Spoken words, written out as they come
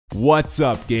What's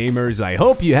up, gamers? I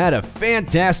hope you had a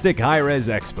fantastic Hi-Rez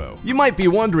Expo. You might be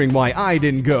wondering why I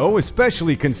didn't go,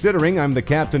 especially considering I'm the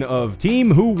captain of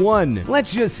Team Who Won.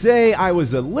 Let's just say I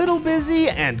was a little busy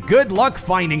and good luck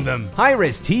finding them.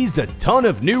 Hi-Rez teased a ton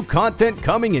of new content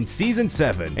coming in Season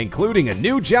 7, including a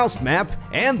new Joust map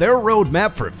and their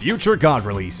roadmap for future God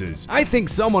releases. I think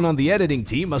someone on the editing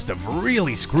team must have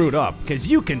really screwed up, because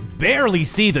you can barely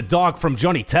see the dog from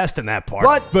Johnny Test in that part.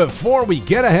 But before we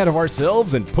get ahead of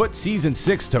ourselves and put Season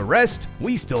 6 to rest,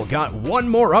 we still got one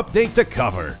more update to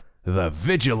cover: the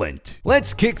Vigilant.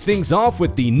 Let's kick things off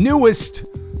with the newest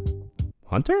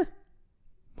Hunter?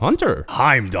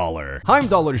 Heimdallr.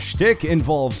 Heimdallr's shtick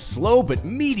involves slow but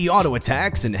meaty auto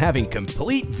attacks and having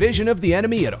complete vision of the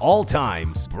enemy at all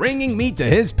times, bringing me to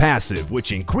his passive,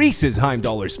 which increases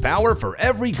Heimdallr's power for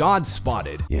every god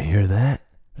spotted. You hear that?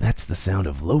 That's the sound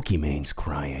of Loki mains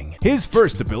crying. His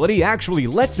first ability actually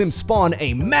lets him spawn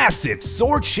a massive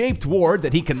sword-shaped ward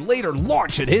that he can later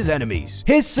launch at his enemies.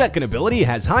 His second ability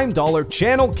has Heimdallr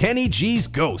channel Kenny G's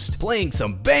ghost, playing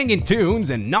some banging tunes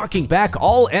and knocking back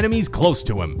all enemies close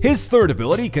to him. His third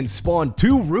ability can spawn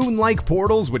 2 rune-like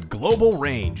portals with global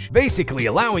range, basically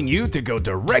allowing you to go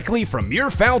directly from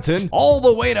your fountain all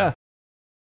the way to...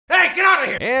 Hey, get out of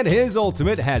here! And his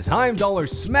ultimate has Heimdallr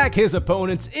smack his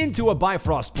opponents into a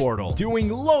Bifrost portal, doing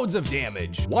loads of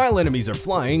damage. While enemies are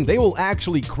flying, they will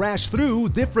actually crash through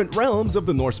different realms of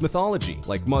the Norse mythology,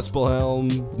 like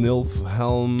Muspelhelm,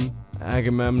 Nilfhelm,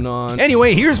 Agamemnon.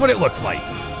 Anyway, here's what it looks like.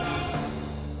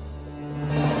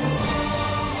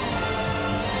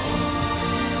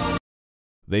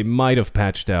 They might have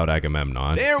patched out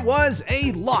Agamemnon. There was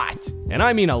a lot, and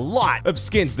I mean a lot, of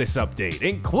skins this update,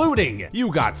 including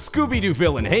you got Scooby-Doo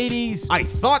villain Hades. I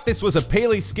thought this was a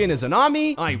Pele skin as an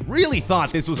Ami. I really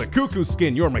thought this was a Cuckoo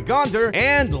skin Jormungandr,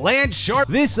 and Land Shark.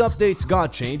 This update's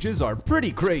god changes are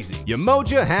pretty crazy.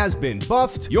 Yamoja has been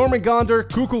buffed, Jormungandr,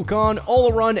 Kukulkan,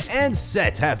 Olorun, and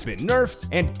Set have been nerfed,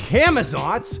 and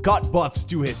Camazotz got buffs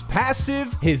to his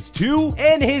passive, his 2,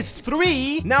 and his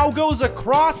 3 now goes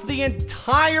across the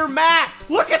entire map.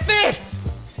 Look at this!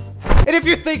 And if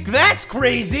you think that's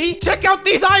crazy, check out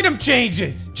these item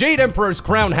changes! Jade Emperor's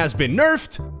crown has been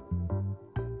nerfed.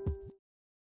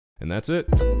 And that's it.